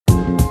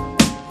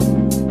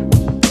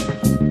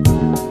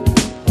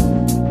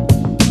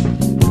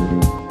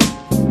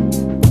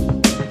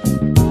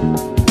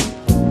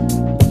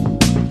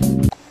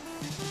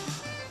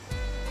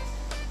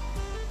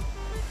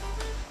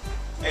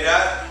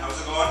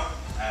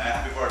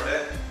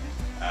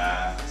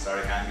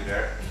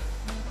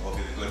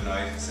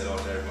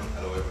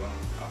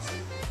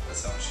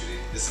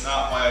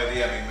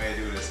idea we may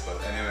do this,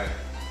 but anyway.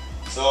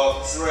 So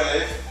this is where I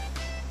live.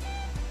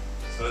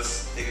 So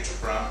let's take a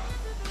trip around.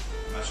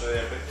 I'll show you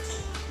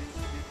everything.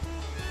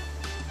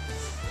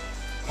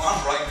 Come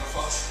on, Brian,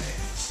 for fuck's sake.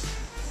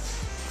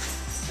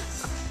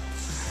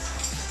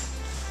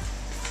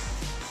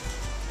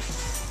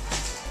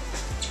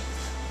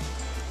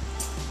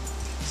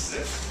 This is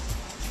it.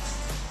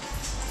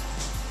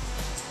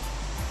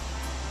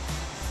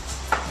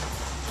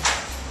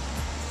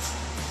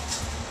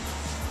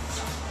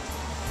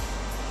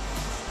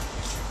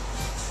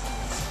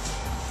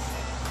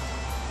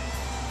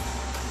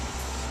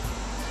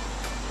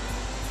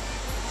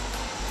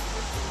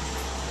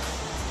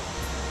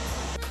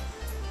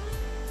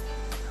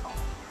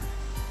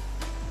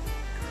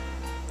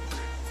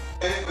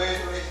 Wait.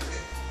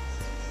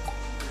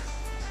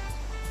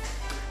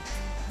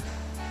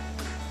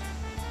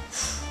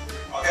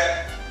 Okay.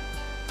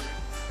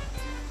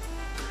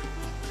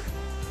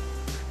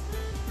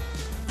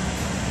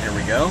 Here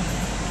we go.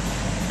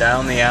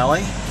 Down the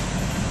alley.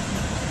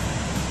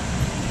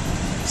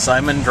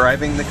 Simon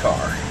driving the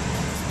car.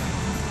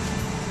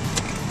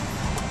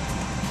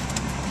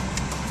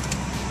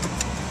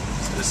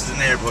 So this is the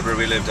neighborhood where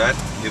we lived at.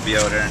 You'll be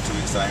out there in 2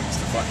 weeks' time. It's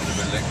the front of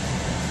the building.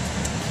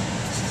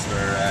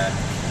 Where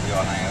we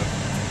all hang out.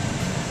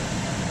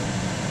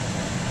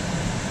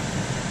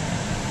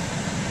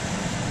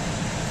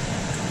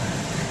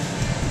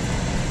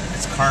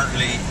 It's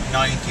currently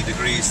 90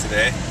 degrees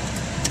today.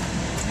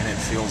 And it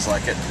feels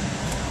like it.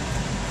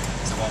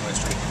 It's a one-way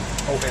street.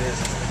 Oh, it is.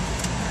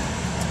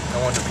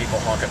 No wonder people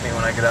honk at me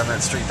when I get on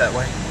that street that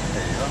way.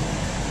 There you go.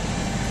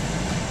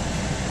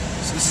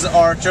 So this is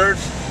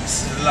Orchard.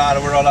 This is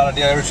where a lot of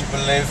the Irish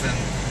people live, and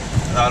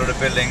a lot of the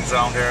buildings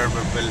around here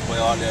were built by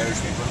all the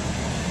Irish people.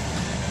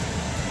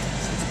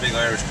 Big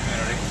Irish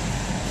community.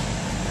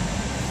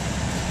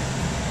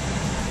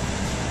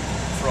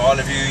 For all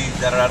of you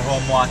that are at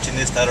home watching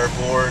this that are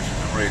bored,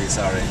 I'm really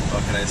sorry.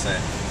 What can I say?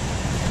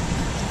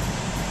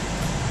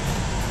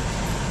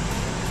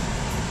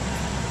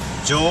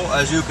 Joe,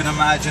 as you can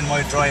imagine,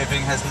 my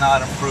driving has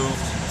not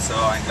improved, so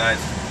I'm glad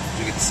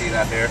you get to see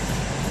that here.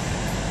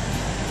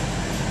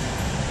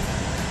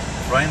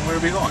 Brian, where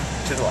are we going?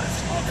 To the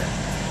left. Okay.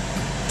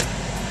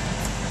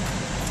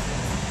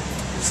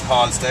 This is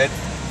Halstead.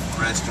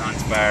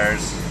 Restaurants,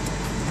 bars,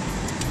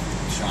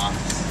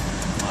 shops,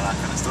 all that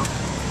kind of stuff.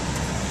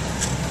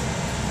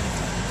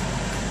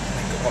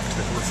 And go up to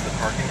the roof of the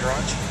parking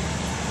garage.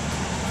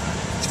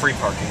 It's free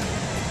parking.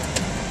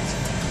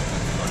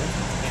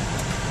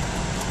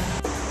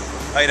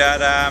 Hi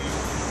Dad,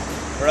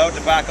 we're out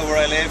the back of where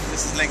I live.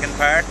 This is Lincoln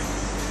Park.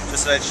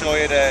 Just so I'd show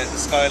you the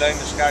skyline,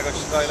 the Chicago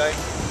skyline.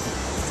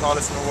 It's the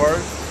tallest in the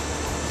world.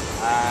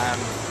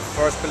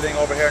 First building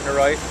over here on the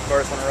right,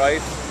 first one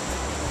right,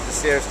 the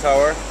Sears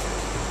Tower.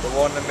 The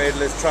one in the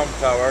middle is Trump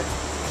Tower,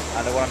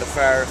 and the one on the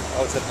far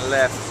outside on the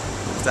left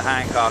is the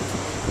Hancock.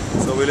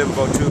 So we live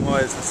about 2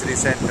 miles from city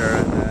centre,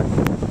 and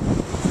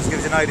just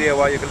gives you an idea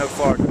what you can look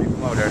forward to when you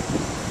come out here.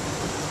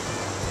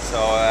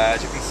 So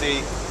as you can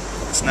see,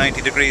 it's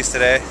 90 degrees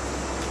today.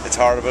 It's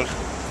horrible.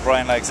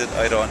 Brian likes it,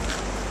 I don't.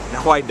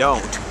 No, I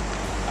don't.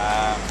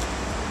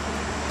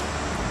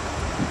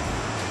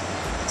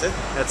 That's it.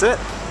 That's it.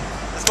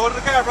 Let's go to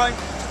the car, Brian.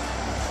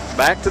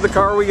 Back to the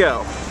car we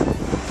go.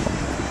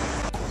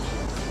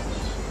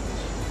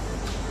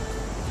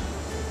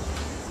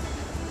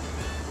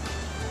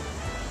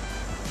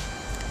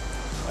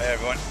 Hi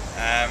everyone,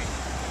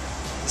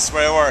 this is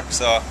where I work,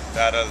 so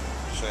Dad, I'll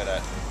show you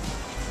that.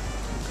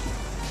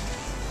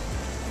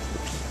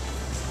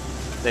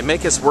 They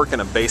make us work in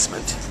a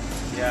basement.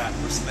 Yeah,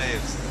 we're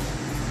slaves.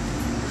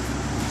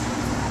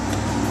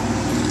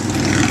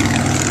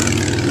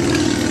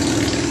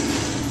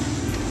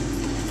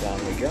 Down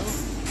we go.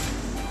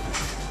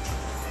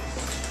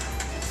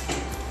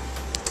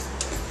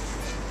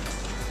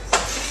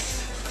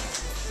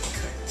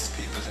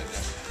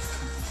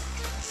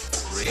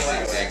 Reading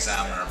the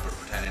examiner but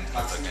pretending to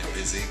look like I'm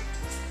busy.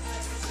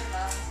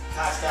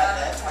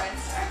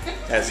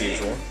 As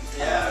usual.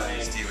 Yeah,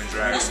 Stephen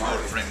Gerrard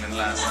smoked for England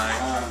last night.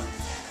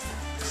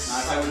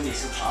 I wouldn't be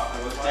so pop. I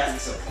wouldn't be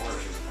so poor.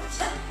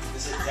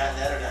 Is it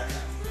that or that?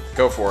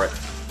 Go for it.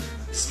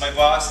 This is my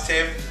boss,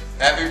 Tim.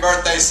 Happy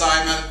birthday,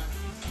 Simon.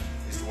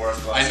 He's the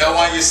worst boss. I know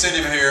why you sit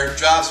him here.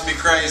 Drives me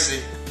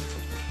crazy.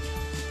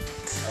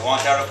 I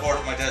want that report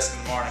at my desk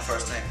in the morning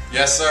first thing.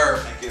 Yes, sir.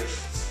 Thank you.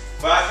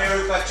 Back here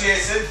we've got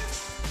Jason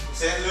from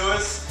St.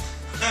 Louis.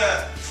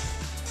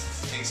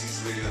 Thinks he's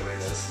really the way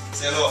he does.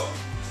 Say hello.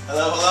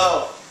 Hello,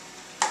 hello.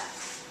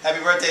 Happy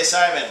birthday,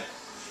 Simon.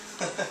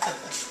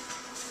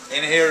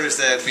 In here is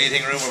the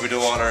meeting room where we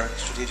do all our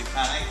strategic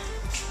planning.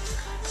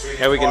 Really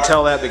Yeah, we can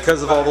tell that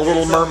because of all the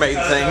Little Mermaid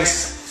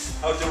things.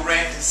 How to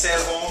rent and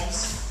sell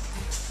homes.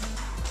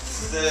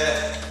 This is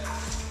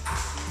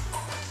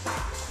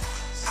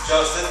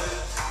Justin.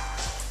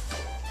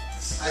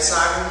 Hi,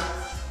 Simon.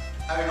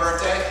 Happy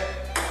birthday.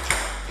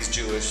 He's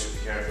Jewish, be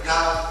careful.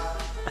 Now,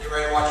 you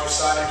ready to watch your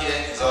son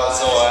again? So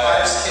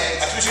I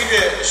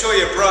should show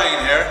you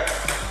Brian here.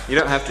 You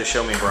don't have to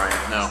show me Brian,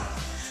 no.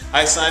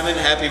 Hi Simon,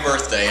 happy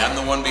birthday. I'm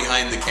the one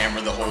behind the camera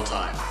the whole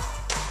time.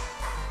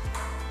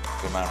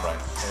 Good man, Brian.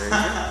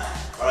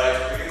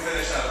 Alright, we can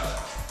finish now.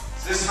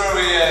 So this is where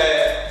we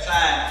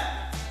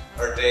plan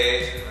our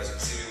day. As you can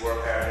see, we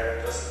work hard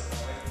here.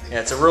 Yeah,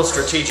 it's a real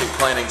strategic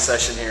planning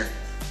session here.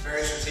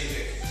 Very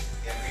strategic.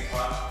 Yeah, big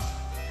one.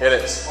 Hit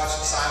it.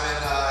 Watching Simon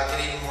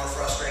get even more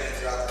frustrated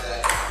throughout the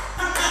day.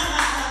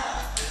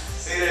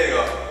 See, there you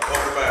go.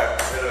 Over bar,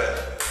 straight away.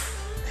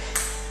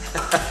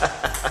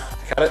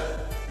 Got it?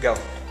 Go.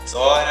 So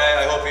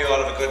I hope you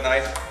all have a good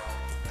night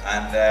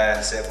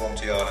and safe home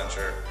to you all, and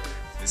sure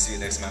we'll see you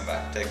next time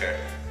back. Take care.